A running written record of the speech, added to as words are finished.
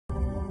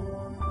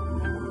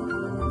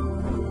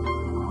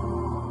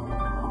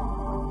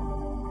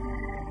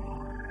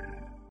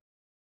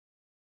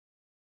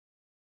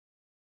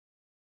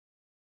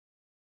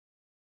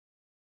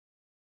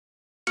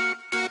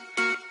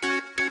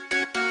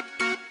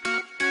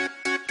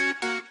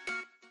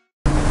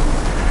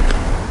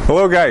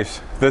Hello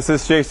guys, this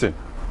is Jason.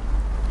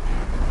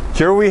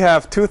 Here we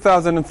have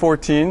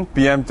 2014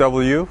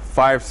 BMW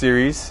 5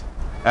 Series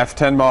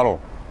F10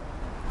 model.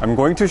 I'm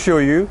going to show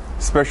you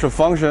special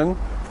function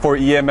for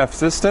EMF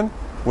system,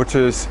 which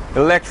is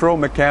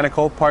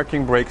electromechanical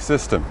parking brake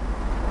system.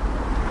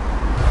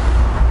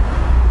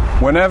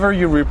 Whenever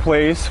you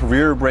replace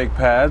rear brake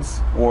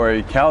pads or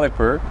a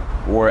caliper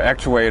or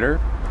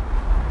actuator,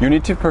 you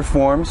need to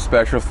perform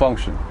special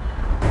function.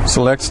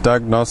 Select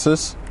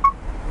diagnosis,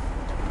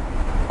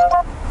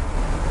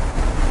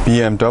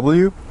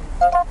 BMW,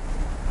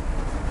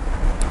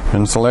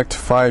 and select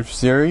 5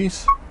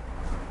 Series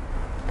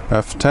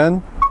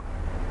F10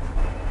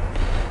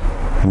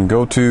 and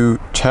go to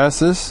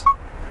chassis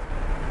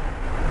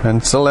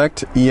and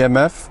select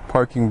EMF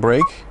parking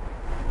brake.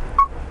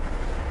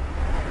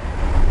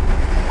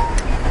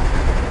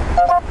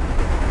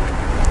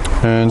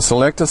 And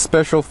select a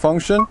special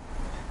function.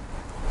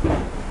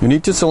 You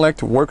need to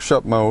select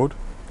workshop mode.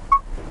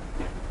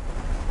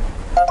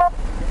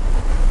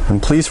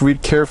 And please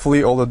read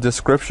carefully all the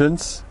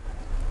descriptions.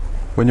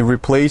 When you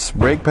replace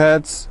brake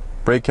pads,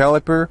 brake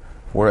caliper,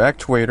 or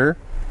actuator,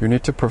 you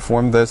need to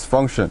perform this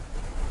function.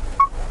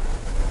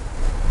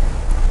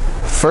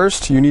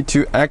 First, you need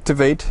to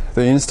activate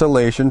the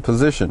installation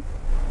position.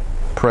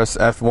 Press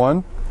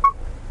F1.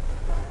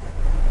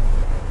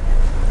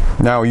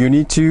 Now you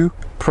need to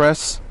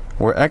press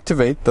or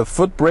activate the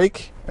foot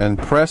brake and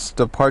press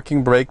the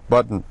parking brake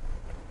button.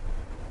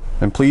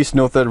 And please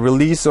note that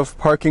release of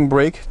parking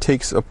brake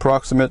takes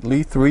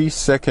approximately 3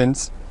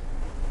 seconds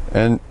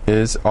and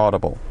is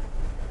audible.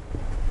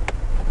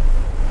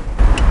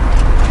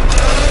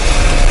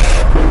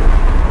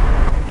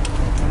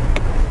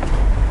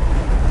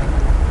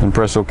 And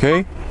press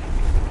OK.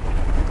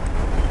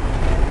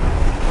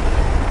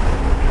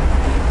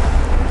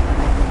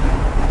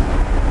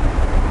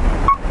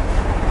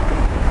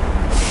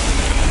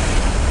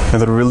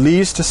 And the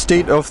released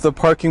state of the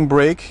parking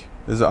brake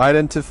is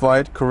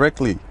identified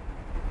correctly.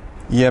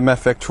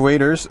 EMF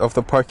actuators of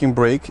the parking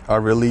brake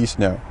are released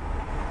now.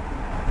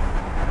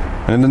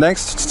 And in the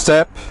next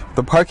step,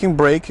 the parking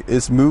brake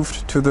is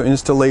moved to the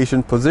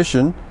installation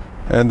position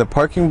and the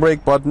parking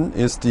brake button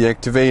is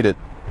deactivated.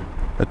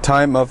 A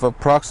time of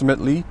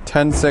approximately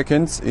 10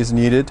 seconds is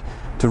needed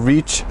to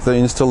reach the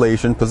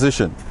installation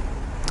position.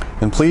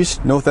 And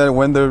please note that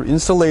when the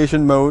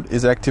installation mode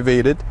is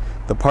activated,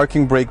 the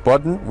parking brake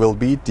button will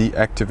be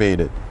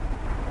deactivated.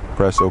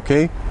 Press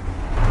OK.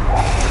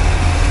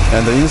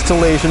 And the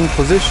installation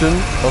position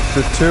of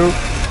the 2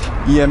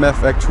 EMF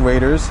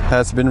actuators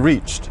has been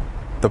reached.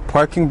 The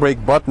parking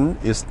brake button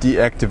is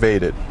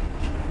deactivated.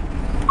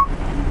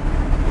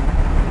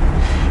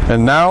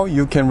 And now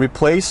you can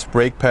replace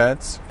brake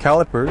pads,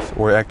 calipers,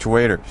 or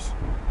actuators.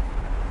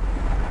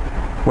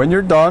 When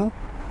you're done,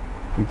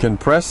 you can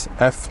press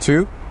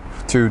F2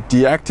 to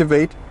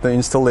deactivate the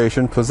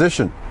installation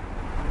position.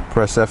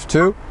 Press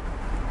F2.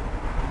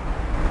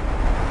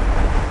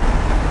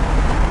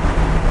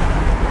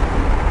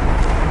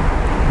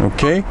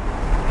 Okay.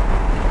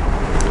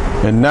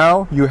 And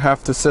now you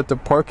have to set the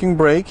parking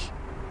brake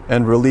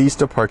and release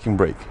the parking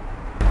brake.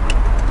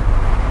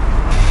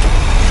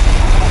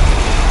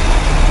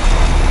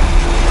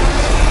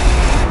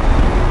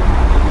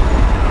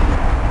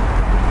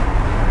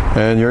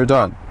 And you're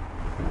done.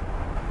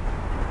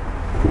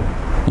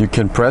 You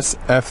can press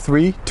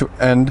F3 to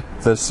end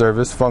the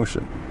service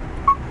function.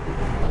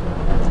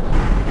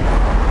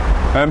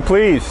 And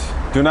please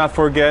do not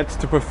forget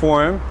to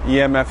perform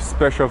EMF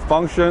special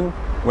function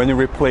when you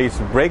replace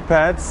brake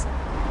pads,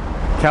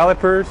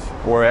 calipers,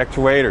 or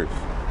actuators.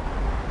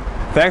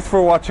 Thanks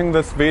for watching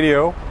this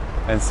video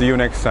and see you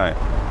next time.